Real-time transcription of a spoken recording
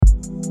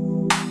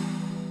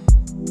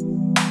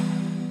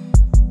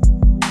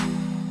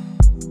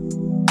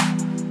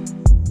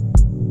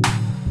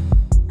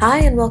Hi,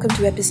 and welcome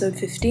to episode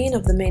 15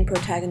 of the Main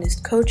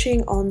Protagonist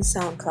Coaching on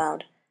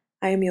SoundCloud.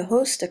 I am your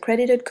host,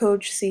 accredited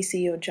coach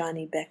CCO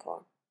Johnny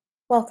Beckor.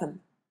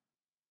 Welcome.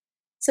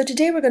 So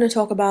today we're going to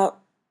talk about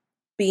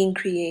being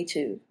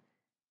creative.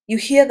 You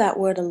hear that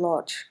word a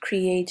lot,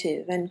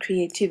 creative and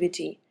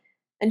creativity,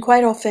 and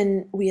quite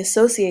often we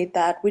associate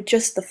that with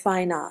just the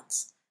fine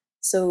arts.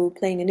 So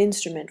playing an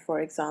instrument,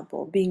 for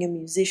example, being a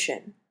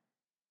musician.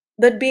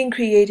 But being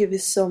creative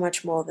is so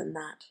much more than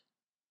that.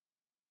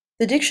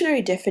 The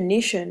dictionary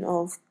definition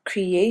of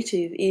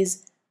creative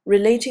is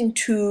relating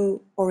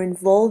to or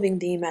involving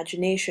the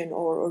imagination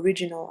or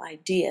original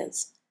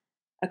ideas.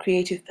 A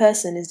creative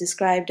person is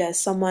described as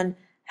someone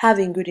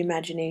having good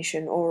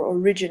imagination or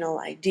original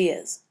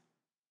ideas.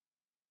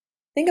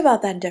 Think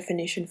about that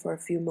definition for a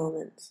few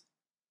moments.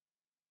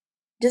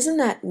 Doesn't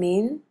that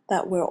mean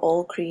that we're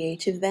all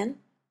creative then?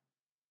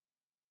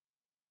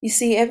 You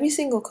see, every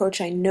single coach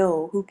I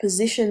know who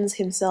positions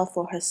himself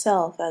or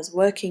herself as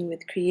working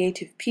with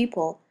creative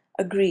people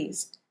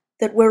agrees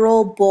that we're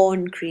all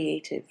born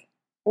creative.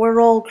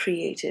 We're all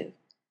creative,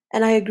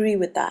 and I agree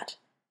with that.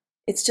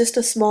 It's just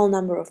a small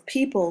number of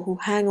people who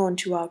hang on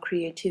to our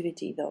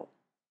creativity, though.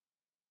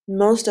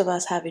 Most of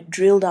us have it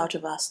drilled out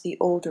of us the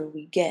older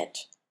we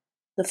get.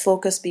 The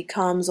focus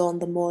becomes on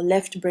the more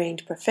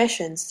left-brained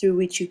professions through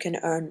which you can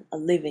earn a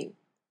living.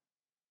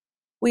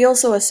 We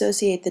also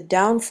associate the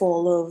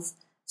downfall of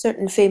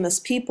certain famous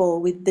people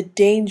with the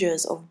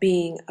dangers of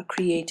being a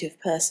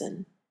creative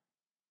person.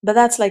 But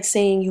that's like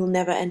saying you'll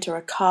never enter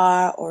a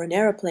car or an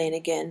airplane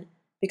again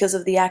because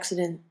of the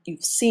accident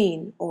you've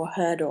seen or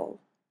heard of.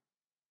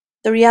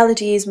 The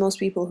reality is most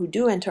people who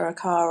do enter a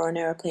car or an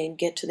airplane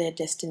get to their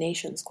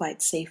destinations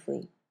quite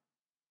safely.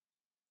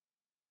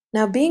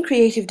 Now, being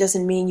creative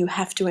doesn't mean you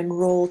have to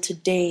enroll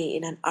today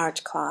in an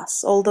art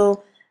class,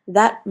 although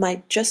that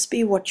might just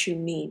be what you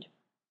need.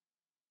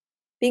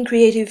 Being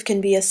creative can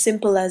be as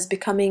simple as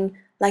becoming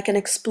like an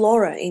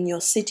explorer in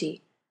your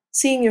city,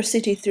 seeing your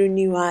city through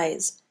new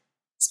eyes,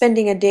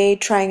 spending a day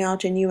trying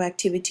out a new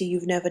activity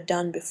you've never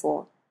done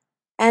before,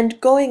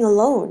 and going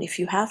alone if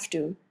you have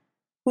to.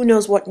 Who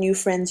knows what new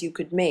friends you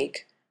could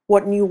make,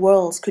 what new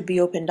worlds could be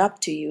opened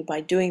up to you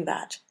by doing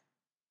that.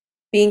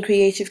 Being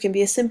creative can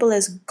be as simple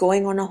as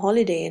going on a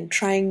holiday and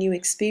trying new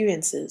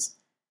experiences,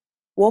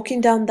 walking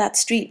down that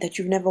street that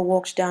you've never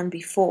walked down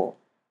before,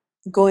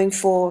 going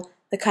for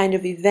the kind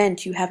of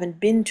event you haven't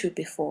been to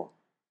before.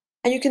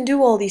 And you can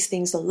do all these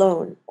things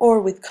alone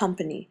or with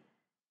company.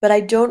 But I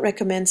don't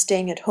recommend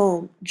staying at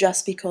home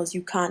just because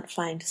you can't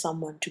find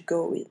someone to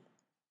go with.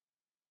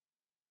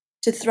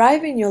 To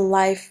thrive in your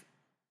life,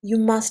 you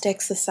must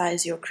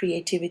exercise your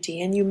creativity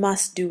and you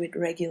must do it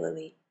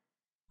regularly.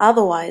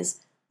 Otherwise,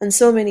 and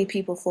so many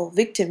people fall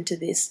victim to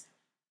this,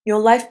 your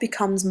life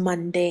becomes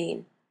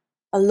mundane.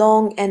 A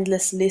long,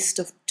 endless list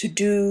of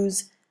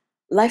to-dos.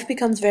 Life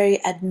becomes very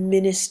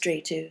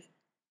administrative.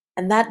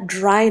 And that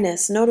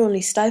dryness not only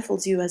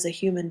stifles you as a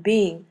human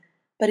being,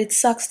 but it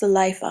sucks the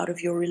life out of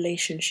your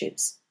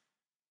relationships.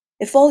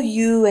 If all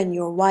you and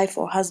your wife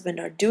or husband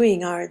are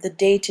doing are the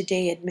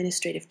day-to-day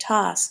administrative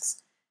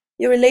tasks,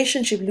 your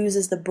relationship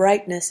loses the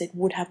brightness it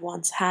would have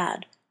once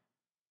had.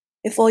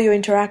 If all your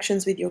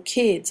interactions with your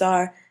kids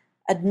are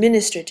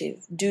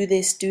administrative, do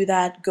this, do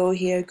that, go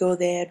here, go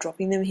there,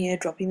 dropping them here,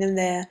 dropping them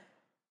there,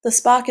 the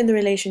spark in the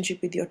relationship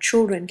with your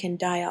children can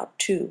die out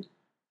too.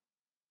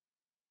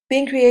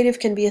 Being creative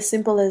can be as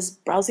simple as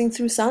browsing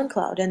through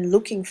SoundCloud and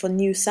looking for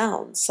new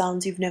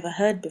sounds you've never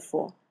heard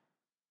before.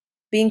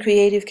 Being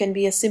creative can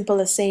be as simple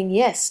as saying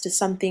yes to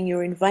something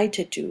you're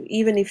invited to,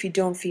 even if you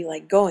don't feel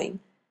like going,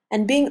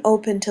 and being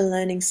open to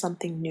learning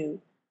something new.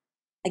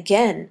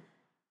 Again,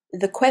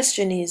 the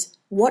question is,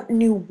 what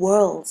new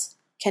worlds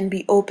can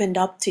be opened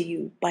up to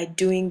you by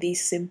doing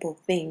these simple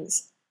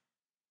things?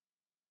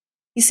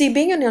 You see,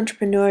 being an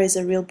entrepreneur is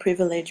a real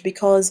privilege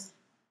because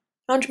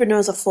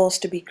entrepreneurs are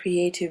forced to be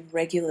creative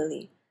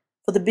regularly.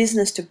 For the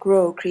business to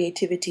grow,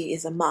 creativity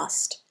is a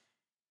must.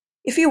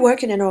 If you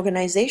work in an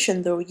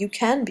organization, though, you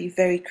can be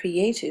very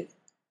creative.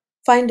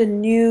 Find a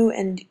new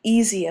and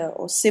easier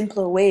or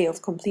simpler way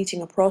of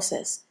completing a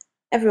process.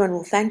 Everyone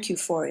will thank you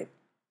for it.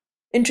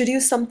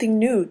 Introduce something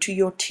new to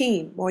your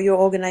team or your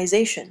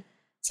organization,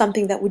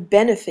 something that would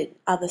benefit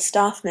other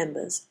staff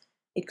members.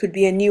 It could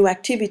be a new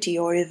activity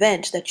or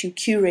event that you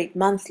curate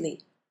monthly.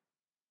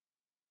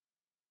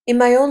 In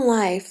my own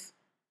life,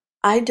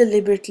 I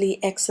deliberately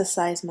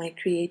exercise my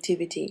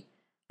creativity,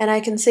 and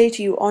I can say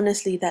to you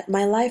honestly that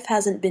my life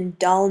hasn't been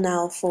dull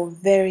now for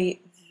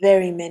very,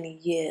 very many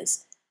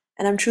years,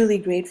 and I'm truly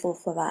grateful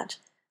for that.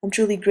 I'm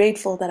truly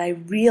grateful that I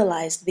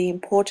realized the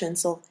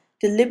importance of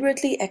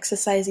deliberately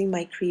exercising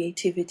my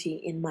creativity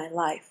in my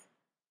life.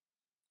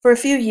 For a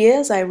few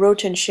years, I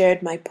wrote and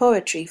shared my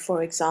poetry,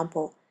 for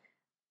example.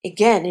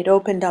 Again, it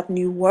opened up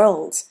new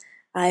worlds.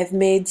 I've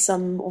made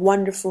some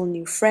wonderful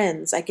new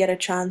friends. I get a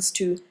chance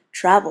to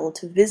travel,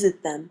 to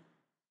visit them.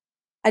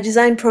 I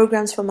design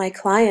programs for my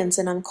clients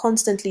and I'm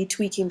constantly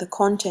tweaking the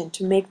content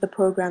to make the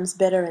programs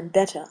better and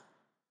better.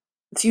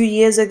 A few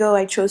years ago,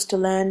 I chose to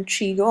learn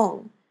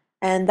Qigong.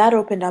 and that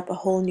opened up a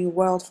whole new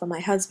world for my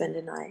husband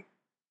and I.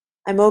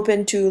 I'm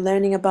open to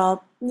learning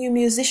about new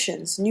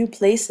musicians, new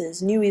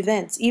places, new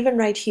events, even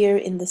right here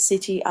in the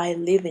city I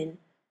live in.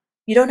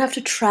 You don't have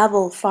to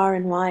travel far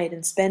and wide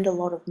and spend a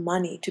lot of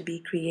money to be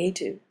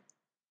creative.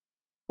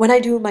 When I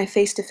do my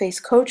face-to-face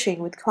coaching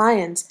with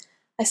clients,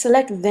 I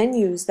select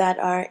venues that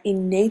are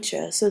in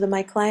nature so that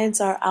my clients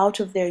are out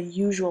of their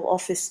usual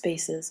office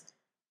spaces,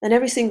 and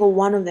every single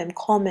one of them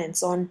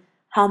comments on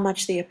how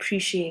much they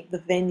appreciate the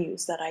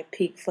venues that I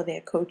pick for their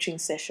coaching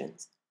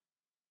sessions.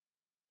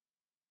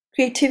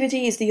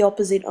 Creativity is the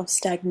opposite of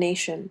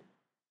stagnation,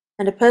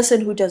 and a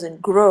person who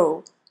doesn't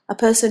grow, a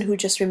person who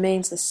just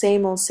remains the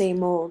same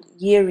old,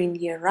 year in,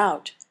 year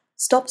out,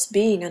 stops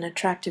being an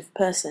attractive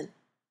person.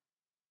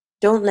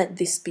 Don't let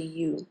this be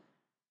you.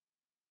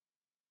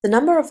 The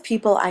number of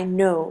people I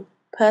know,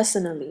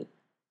 personally,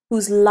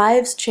 whose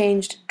lives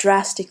changed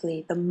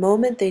drastically the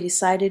moment they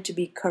decided to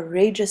be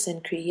courageous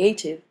and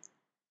creative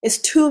is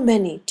too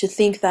many to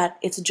think that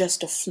it's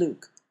just a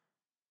fluke.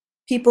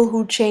 People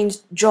who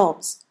changed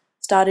jobs,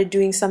 started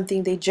doing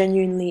something they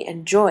genuinely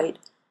enjoyed,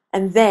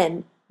 and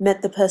then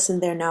met the person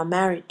they're now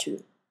married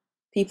to.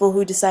 People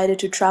who decided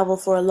to travel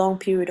for a long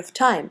period of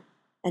time,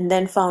 and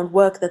then found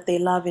work that they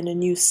love in a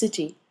new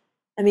city.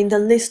 I mean, the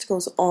list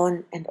goes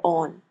on and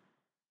on.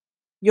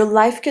 Your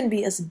life can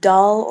be as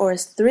dull or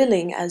as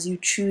thrilling as you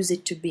choose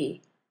it to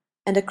be,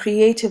 and a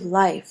creative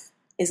life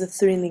is a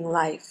thrilling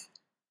life.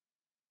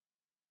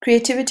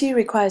 Creativity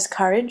requires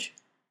courage,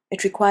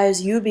 it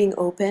requires you being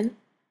open,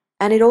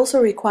 and it also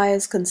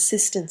requires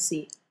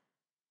consistency.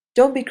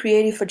 Don't be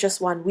creative for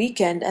just one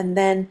weekend and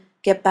then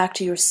get back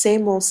to your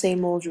same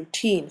old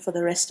routine for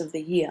the rest of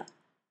the year.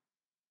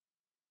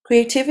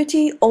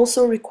 Creativity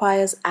also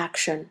requires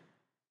action.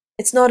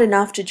 It's not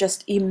enough to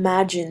just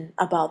imagine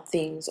about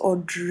things or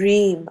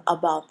dream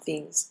about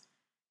things.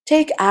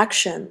 Take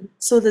action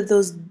so that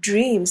those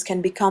dreams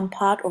can become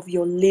part of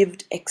your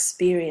lived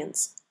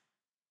experience.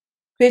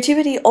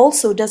 Creativity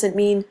also doesn't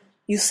mean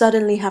you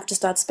suddenly have to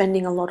start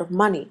spending a lot of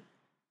money.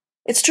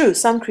 It's true,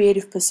 some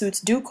creative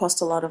pursuits do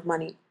cost a lot of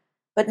money,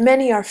 but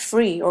many are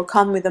free or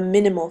come with a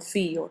minimal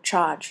fee or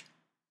charge.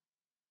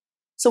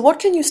 So what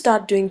can you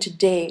start doing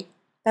today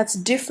that's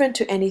different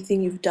to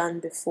anything you've done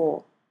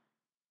before?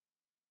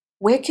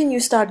 Where can you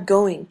start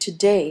going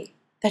today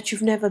that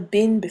you've never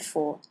been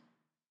before?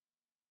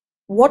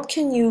 What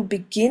can you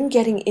begin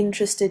getting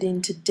interested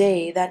in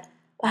today that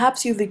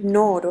perhaps you've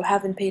ignored or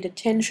haven't paid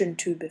attention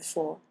to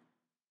before?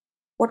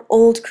 What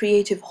old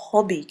creative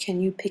hobby can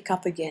you pick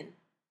up again?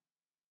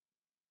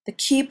 The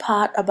key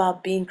part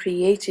about being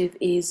creative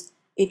is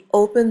it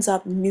opens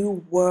up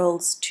new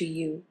worlds to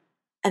you,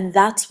 and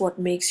that's what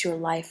makes your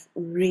life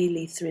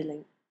really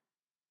thrilling.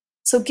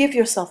 So give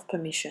yourself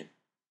permission.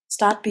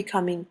 Start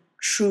becoming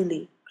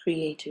truly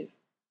creative.